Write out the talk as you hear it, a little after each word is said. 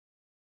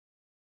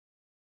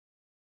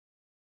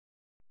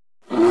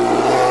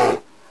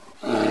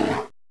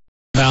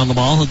inbound the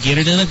ball. He'll get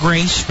it into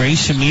Grace.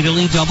 Grace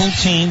immediately double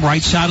team.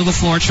 Right side of the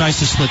floor. Tries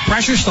to split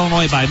pressure. Stolen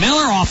away by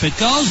Miller. Off it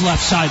goes.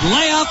 Left side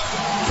layup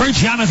for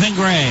Jonathan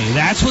Gray.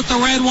 That's what the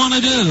Red want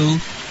to do.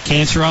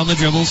 Cancer on the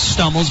dribble.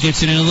 Stumbles.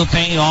 Gets it into the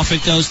paint. Off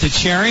it goes to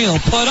Cherry. He'll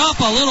put up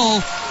a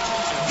little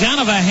kind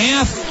of a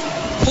half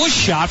push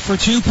shot for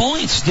 2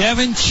 points.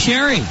 Devin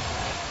Cherry.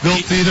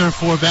 Built either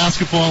for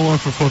basketball or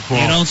for football.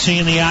 You don't see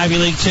in the Ivy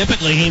League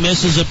typically. He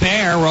misses a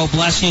pair.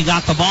 Robleski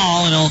got the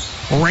ball, and he'll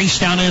race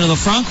down into the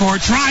front court.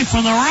 Drive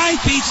from the right,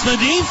 beats the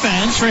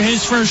defense for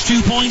his first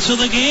 2 points of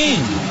the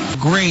game.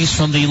 Grace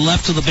from the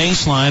left of the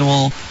baseline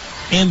will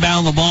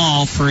inbound the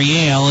ball for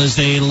Yale as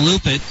they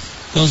loop it.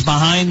 Goes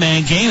behind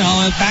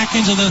Mangano and back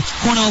into the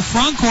Cornell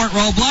front court.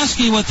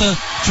 Robleski with the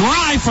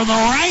drive from the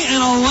right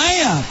and a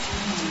layup.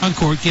 Front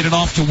court, get it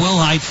off to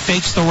Wilhite.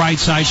 Fakes the right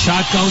side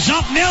shot. Goes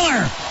up.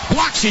 Miller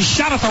blocks his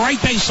shot at the right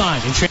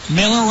baseline.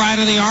 Miller right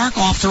of the arc.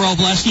 Off to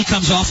Robleski.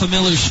 Comes off of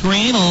Miller's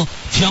screen. He'll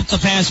jump the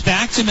pass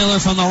back to Miller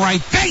from the right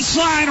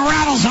baseline.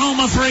 Rattles home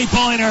a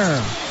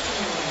three-pointer.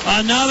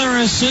 Another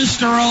assist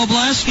to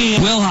Robleski.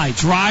 Wilhite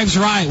drives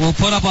right. Will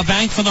put up a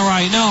bank from the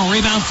right. No.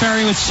 Rebound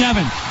Ferry with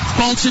 7.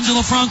 Bolts into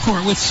the front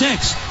court with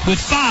 6, with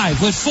 5,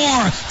 with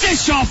 4.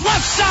 Dish off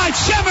left side.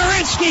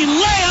 Chemerinsky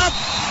layup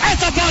at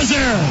the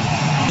buzzer.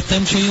 Get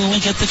them to you when we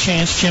get the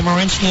chance.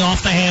 Chemerinsky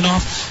off the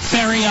handoff.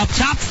 Ferry up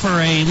top for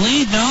a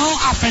lead. No.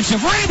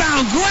 Offensive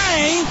rebound.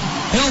 Gray.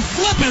 He'll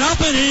flip it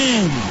up and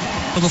in.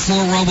 To the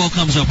floor, Robo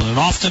comes up with it.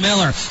 Off to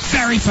Miller.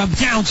 Ferry from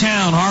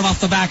downtown. Hard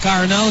off the back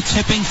iron. No.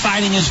 Tipping,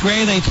 fighting is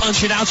Gray. They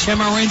punch it out.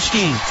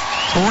 Chemerinsky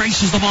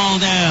races the ball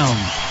down.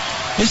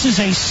 This is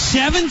a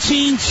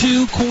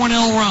 17-2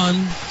 Cornell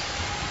run.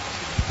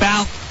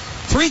 About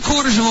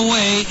 3/4 of the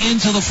way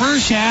into the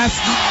first half.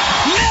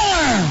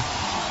 Miller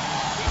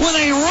with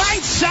a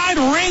right side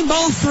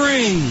rainbow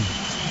three.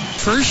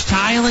 First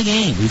tie of the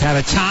game. We've had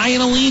a tie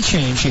and a lead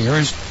change here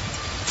as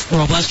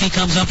Robleski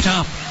comes up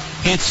top.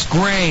 It's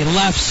Gray,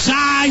 left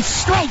side,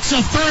 strokes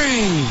a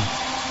three.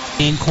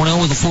 In Cornell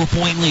with a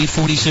 4-point lead,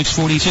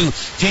 46-42.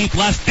 Deep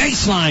left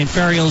baseline,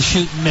 Ferry will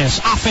shoot and miss.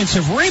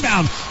 Offensive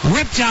rebound,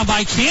 ripped down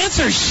by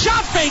Cancer.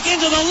 Shot fake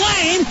into the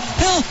lane.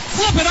 He'll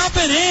flip it up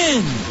and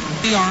in.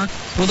 The arc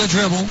with a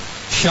dribble.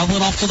 Shovel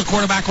it off to the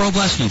quarterback,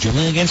 Robleski.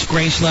 Dribbling against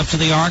Grace, left to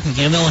the arc.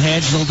 Again, they'll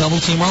hedge. They'll double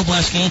team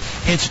Robleski.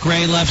 Hits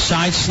Gray left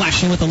side,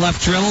 slashing with the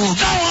left dribble. Will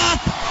go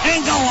up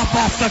and go up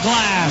off the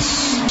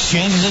glass.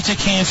 Changes it to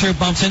Cancer,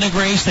 bumps into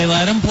Grace. They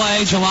let him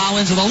play. Jalal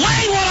into the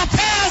lane. What a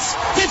pass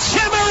to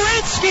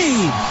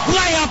Chemerinsky.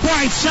 Layup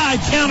right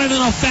side, counted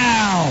in a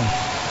foul.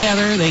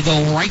 Together, they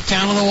go right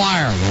down to the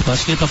wire.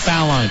 Robleski at the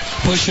foul line.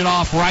 Push it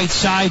off right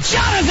side.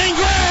 Jonathan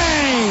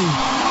Gray.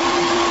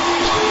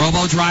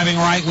 Robo driving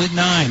right with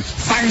 9.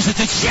 Fires it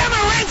to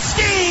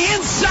Chemerinsky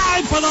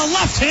inside for the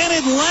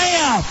left-handed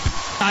layup.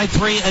 Side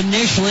 3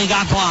 initially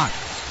got blocked.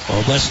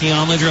 Robleski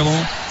on the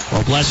dribble.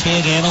 Robleski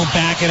again will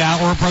back it out.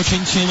 We're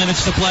approaching 2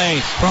 minutes to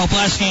play.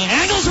 Robleski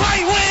angles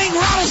right wing.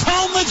 Rattles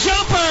home the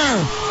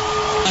jumper.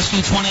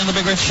 Robleski 20 on the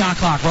Big Red shot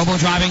clock. Robo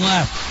driving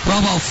left.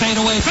 Robo fade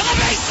away from the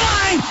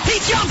baseline. He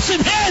jumps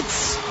and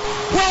hits.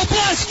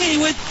 Robleski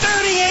with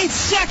 38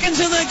 seconds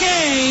in the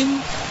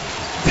game.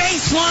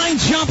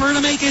 Baseline jumper to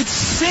make it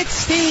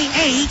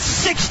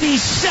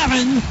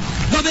 68-67,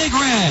 the Big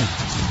Red.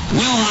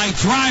 Wilhite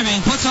driving,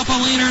 puts up a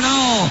leaner,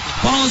 no.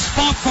 Ball is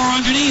fought for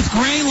underneath.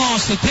 Gray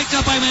lost it, picked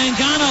up by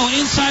Mangano.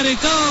 Inside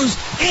it goes.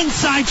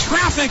 Inside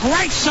traffic,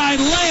 right side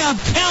layup,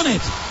 count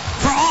it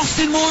for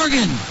Austin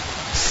Morgan.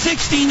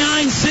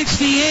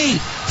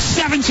 69-68,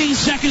 17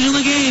 seconds in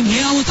the game.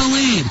 Yale with the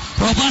lead.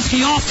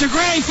 Robleski off to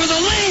Gray for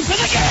the lead for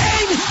the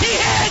game. He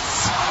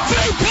hits.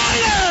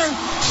 Three-pointer.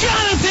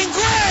 Jonathan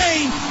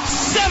Gray,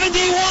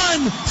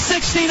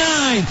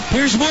 71-69.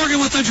 Here's Morgan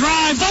with the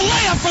drive. The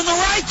layup from the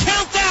right.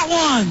 Count that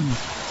one.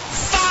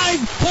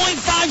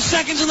 5.5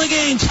 seconds in the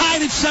game.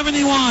 Tied at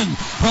 71.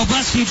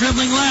 Robleski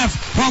dribbling left.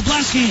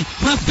 Robleski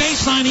left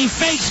baseline. He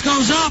fakes,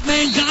 goes up.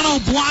 Mangano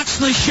blocks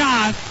the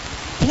shot.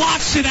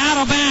 Blocks it out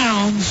of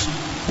bounds.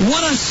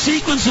 What a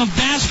sequence of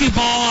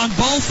basketball on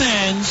both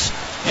ends.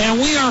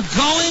 And we are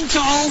going to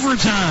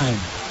overtime.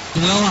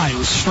 Wilhite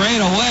was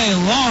straight away,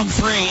 long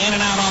three, in and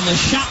out on the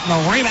shot, and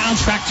the rebound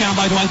tracked down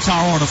by Dwight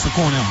Tawarda for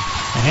Cornell.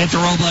 Ahead to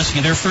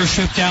Robleski, their first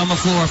trip down the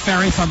floor.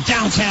 Ferry from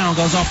downtown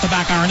goes off the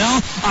back iron. No,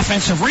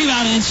 offensive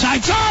rebound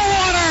inside.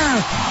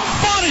 Tawarda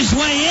fought his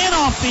way in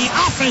off the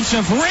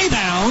offensive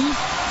rebound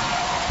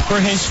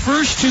for his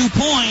first 2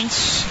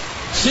 points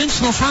since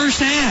the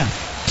first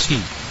half.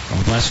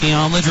 Robleski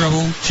on the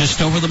dribble,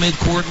 just over the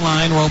midcourt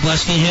line.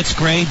 Robleski hits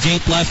Gray,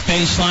 deep left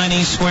baseline.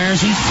 He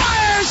squares, he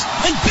fires,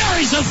 and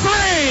buries a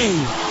three.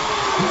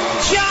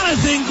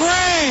 Jonathan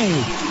Gray,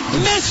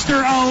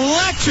 Mr.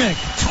 Electric,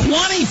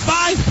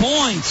 25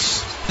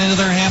 points. Into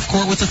their half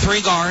court with the 3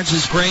 guards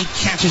as Gray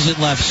catches it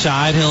left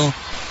side. He'll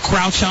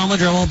crouch on the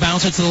dribble,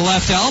 bounce it to the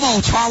left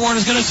elbow. Tarward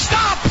is going to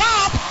stop,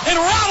 pop, and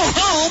rattle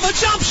home a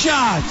jump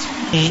shot.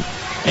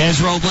 As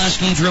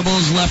Robleski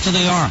dribbles left of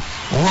the arc.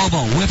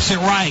 Robo whips it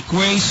right.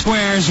 Gray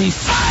squares. He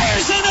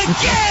fires, and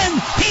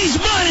again, he's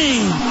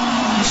money.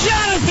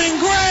 Jonathan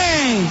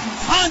Gray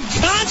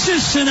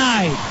unconscious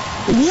tonight.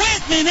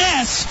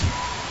 Whitman-esque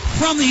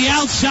from the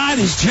outside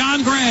is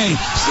John Gray.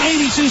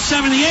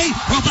 82-78.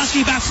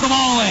 Robleski bats the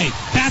ball away.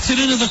 Bats it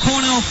into the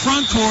Cornell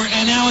front court,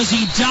 and now as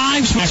he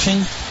dives,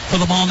 smashing for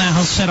the ball now,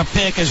 he'll set a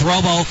pick as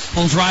Robo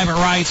will drive it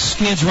right,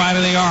 skids right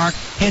of the arc,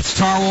 hits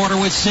Tarwater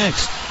with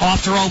 6.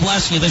 Off to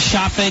Robleski. The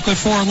shot fake with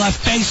 4, left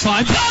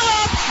baseline. Pull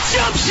up!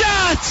 Jump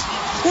shot!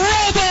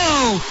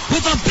 Robo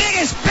with the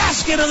biggest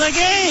basket of the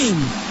game.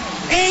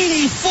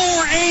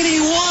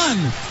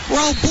 84-81.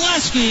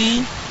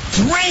 Robleski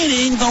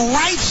draining the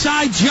right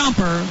side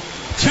jumper.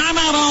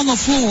 Timeout on the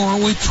floor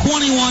with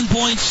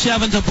 21.7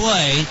 to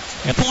play.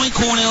 At point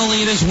Cornell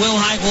leaders, Will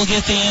Height will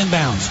get the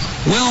inbounds.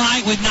 Will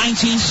Height with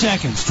 19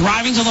 seconds.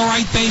 Driving to the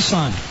right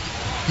baseline.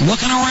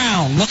 Looking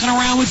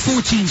around with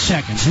 14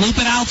 seconds. Loop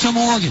it out to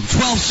Morgan.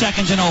 12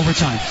 seconds in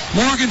overtime.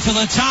 Morgan for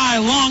the tie.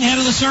 Long head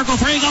of the circle.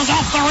 3 goes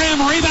off the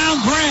rim. Rebound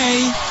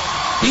Gray.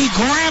 He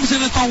grabs it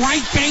at the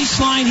right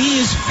baseline. He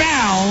is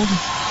fouled.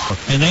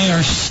 And they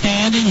are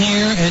standing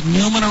here at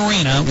Newman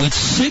Arena with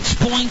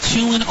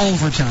 6.2 in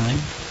overtime.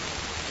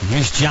 And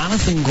here's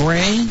Jonathan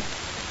Gray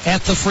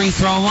at the free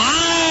throw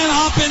line.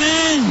 Up and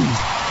in.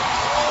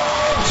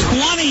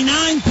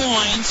 29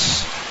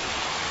 points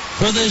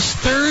for this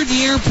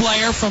third-year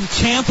player from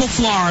Tampa,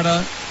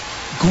 Florida.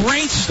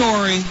 Great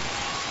story.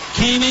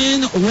 Came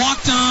in,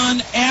 walked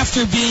on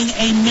after being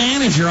a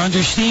manager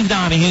under Steve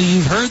Donahue.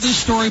 You've heard this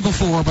story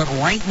before, but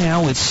right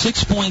now it's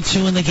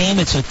 6.2 in the game.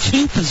 It's a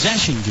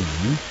 2-possession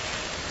game.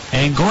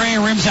 And Gray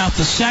rims out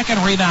the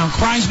second. Rebound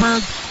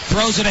Kreisberg.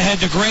 Throws it ahead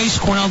to Grace.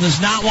 Cornell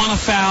does not want to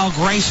foul.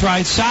 Grace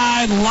right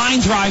side. Line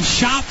drive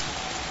shot.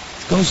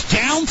 Goes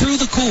down through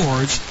the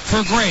cords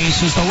for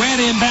Grace as the Red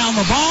inbound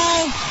the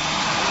ball.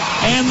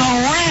 And the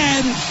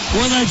Red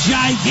with a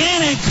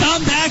gigantic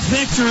comeback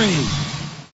victory.